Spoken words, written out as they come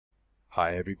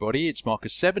Hi everybody, it's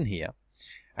Marcus7 here,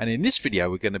 and in this video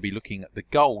we're going to be looking at the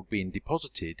gold being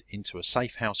deposited into a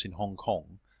safe house in Hong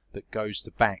Kong that goes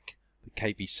to back the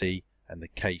KBC and the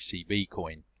KCB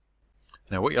coin.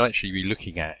 Now what you'll actually be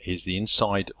looking at is the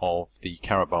inside of the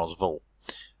Karatbars vault,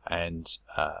 and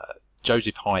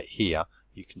Joseph Haidt here,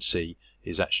 you can see,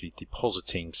 is actually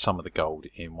depositing some of the gold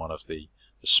in one of the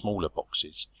smaller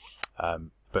boxes,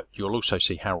 but you'll also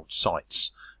see Harold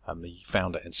Seitz, the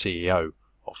founder and CEO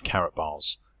of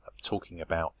Karatbars, talking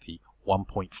about the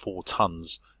 1.4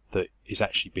 tons that is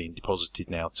actually being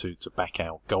deposited now to back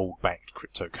our gold-backed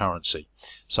cryptocurrency.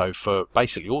 So for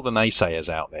basically all the naysayers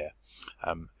out there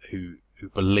who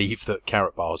believe that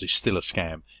Karatbars is still a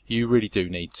scam, you really do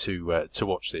need to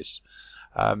watch this.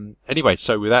 Anyway,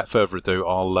 so without further ado,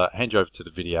 I'll hand you over to the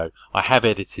video. I have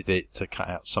edited it to cut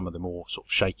out some of the more sort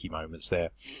of shaky moments there,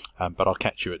 but I'll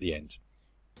catch you at the end.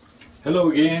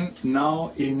 Hello again,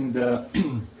 now in the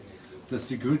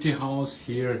security house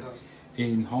here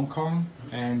in Hong Kong,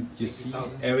 and you see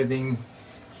everything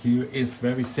here is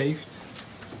very safe,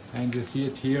 and you see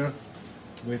it here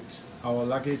with our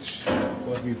luggage,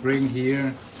 what we bring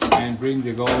here, and bring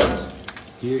the gold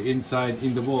here inside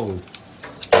in the vault.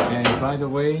 And by the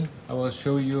way, I will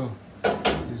show you,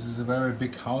 this is a very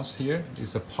big house here,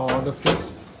 it's a part of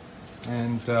this,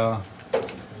 and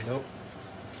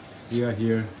we are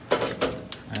here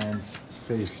and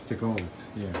save the gold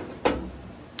here.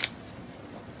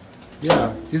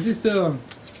 Yeah, this is the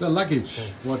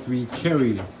luggage what we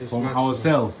carry from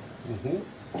ourselves.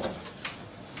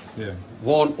 Yeah.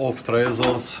 One of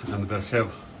treasures, and we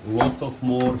have a lot of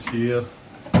more here.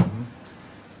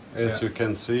 As you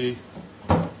can see,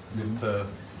 with the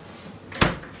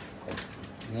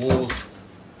most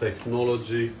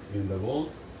technology in the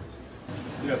world.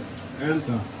 Yes, and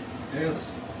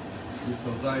as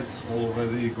Mr. Seitz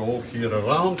already go here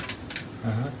around,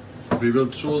 we will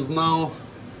choose now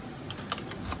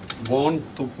one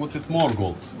to put it more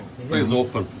gold. Please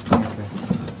open. Okay.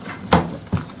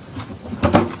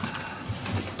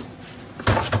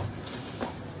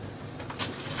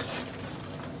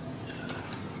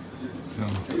 So,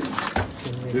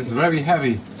 this is very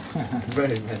heavy.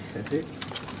 Very heavy.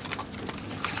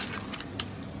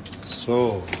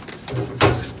 So,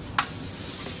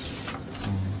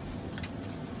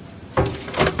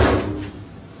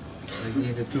 I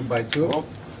give it 2 by 2.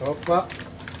 Hoppa.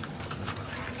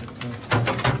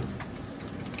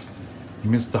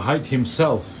 Mr. Haidt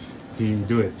himself, he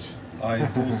do it. I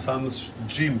do some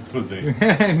gym today.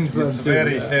 And It's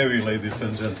very heavy, ladies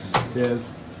and gentlemen.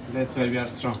 Yes. That's why we are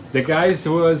strong. The guys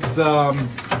was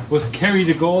carry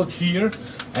the gold here,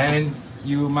 and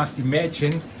you must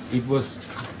imagine it was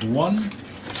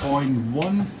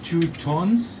 1.12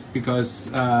 tons, because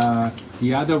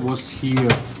the other was here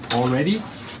already,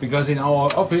 because in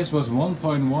our office was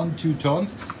 1.12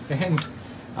 tons, and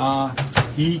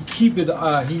he keep it,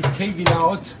 he take it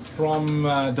out from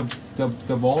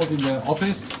the vault in the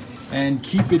office and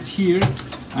keep it here,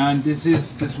 and this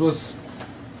was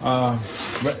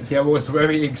they was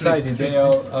very excited. They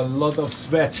are a lot of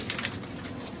sweat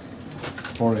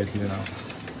for it, you know.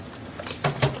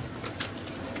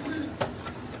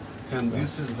 And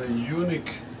this is the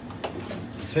unique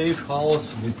safe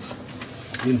house with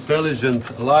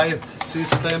intelligent light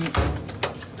system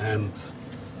and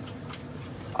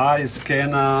eye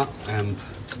scanner and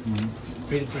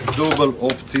double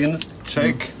opt-in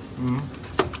check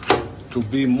to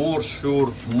be more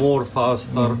sure, more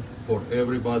faster for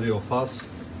everybody of us.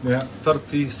 Yeah.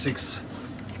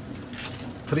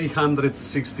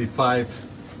 365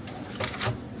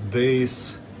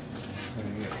 days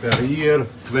per year,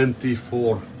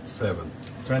 24/7.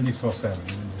 24/7,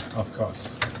 of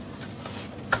course.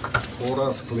 For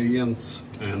us clients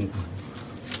and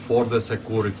for the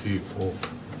security of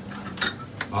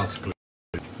us clients.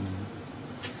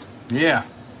 Yeah.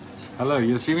 Hello,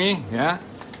 you see me? Yeah.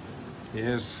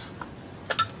 Yes,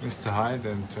 Mr. Haidt,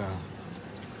 and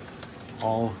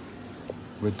all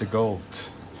with the gold.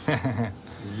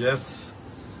 Yes.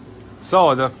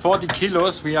 So the 40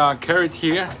 kilos we are carried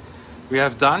here, we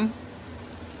have done,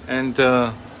 and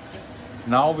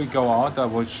now we go out. I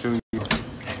will show you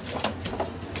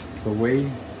the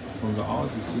way from the out.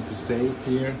 You see the safe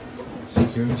here,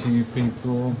 security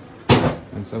people,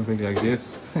 and something like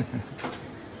this.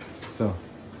 So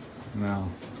now,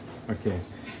 okay,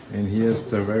 and here's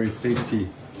the very safety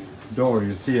door.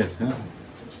 You see it, huh?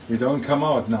 We don't come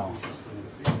out now.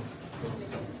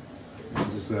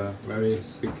 This is a very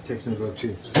big technical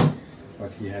chip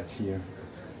what he had here,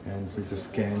 and with the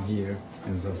scan here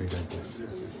and something like this.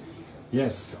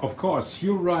 Yes, of course,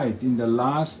 you're right. In the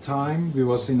last time we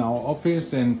was in our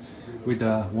office and with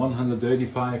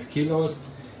 135 kilos,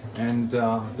 and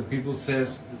the people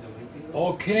says,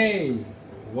 okay,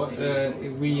 what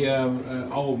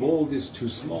our vault is too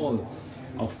small.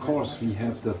 Of course, we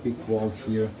have the big vault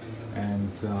here,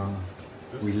 and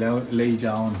we lay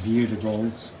down here the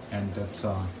vault, and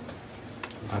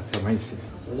that's amazing.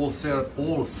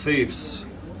 All safes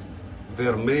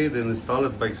were made and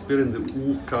installed by experienced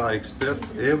UK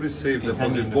experts. Every safe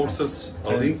deposit boxes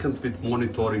are linked with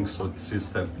monitoring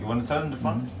system. You want to turn the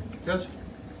front? Yes.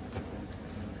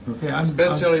 Okay,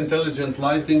 Special intelligent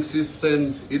lighting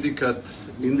system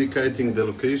indicating the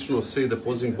location of safe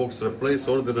deposit box replace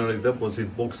ordinary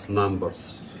deposit box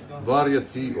numbers.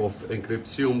 Variety of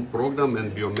encryption program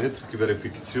and biometric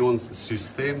verification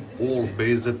system, all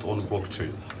based on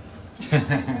blockchain.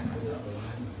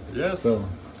 Yes. So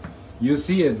you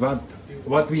see it,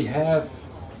 what we have,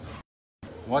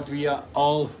 what we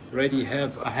already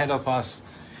have ahead of us.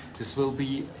 This will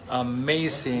be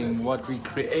amazing what we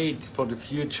create for the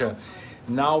future.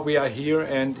 Now we are here,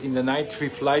 and in the night we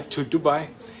fly to Dubai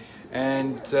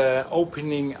and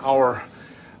opening our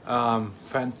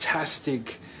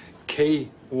fantastic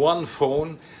K1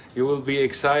 phone. You will be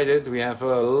excited. We have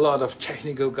a lot of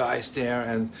technical guys there,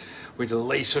 and with a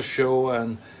laser show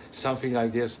and something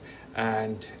like this,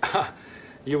 and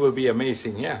you will be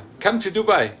amazing. Yeah, come to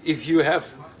Dubai if you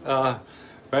have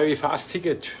very fast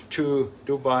ticket to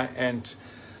Dubai and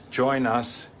join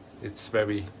us. It's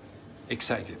very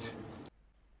excited.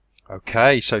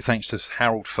 Okay, so thanks to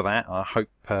Harold for that. I hope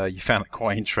you found it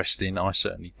quite interesting. I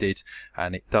certainly did,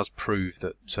 and it does prove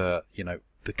that you know,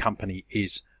 the company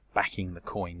is backing the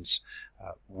coins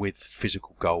with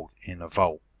physical gold in a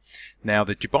vault. Now,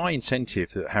 the Dubai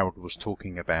incentive that Harold was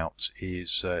talking about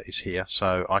is here,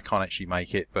 so I can't actually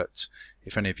make it, but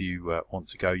if any of you want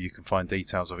to go, you can find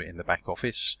details of it in the back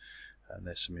office, and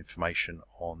there's some information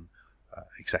on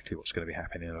exactly what's going to be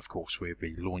happening. And of course, we'll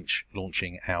be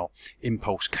launching our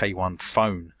Impulse K1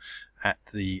 phone at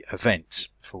the event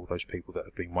for all those people that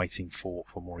have been waiting for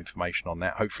more information on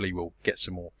that. Hopefully we'll get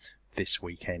some more this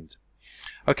weekend.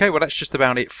 Okay, well, that's just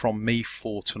about it from me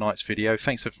for tonight's video.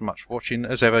 Thanks so much for watching.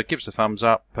 As ever, give us a thumbs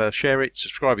up, share it,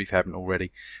 subscribe if you haven't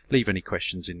already, leave any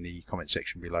questions in the comment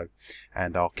section below,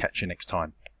 and I'll catch you next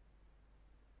time.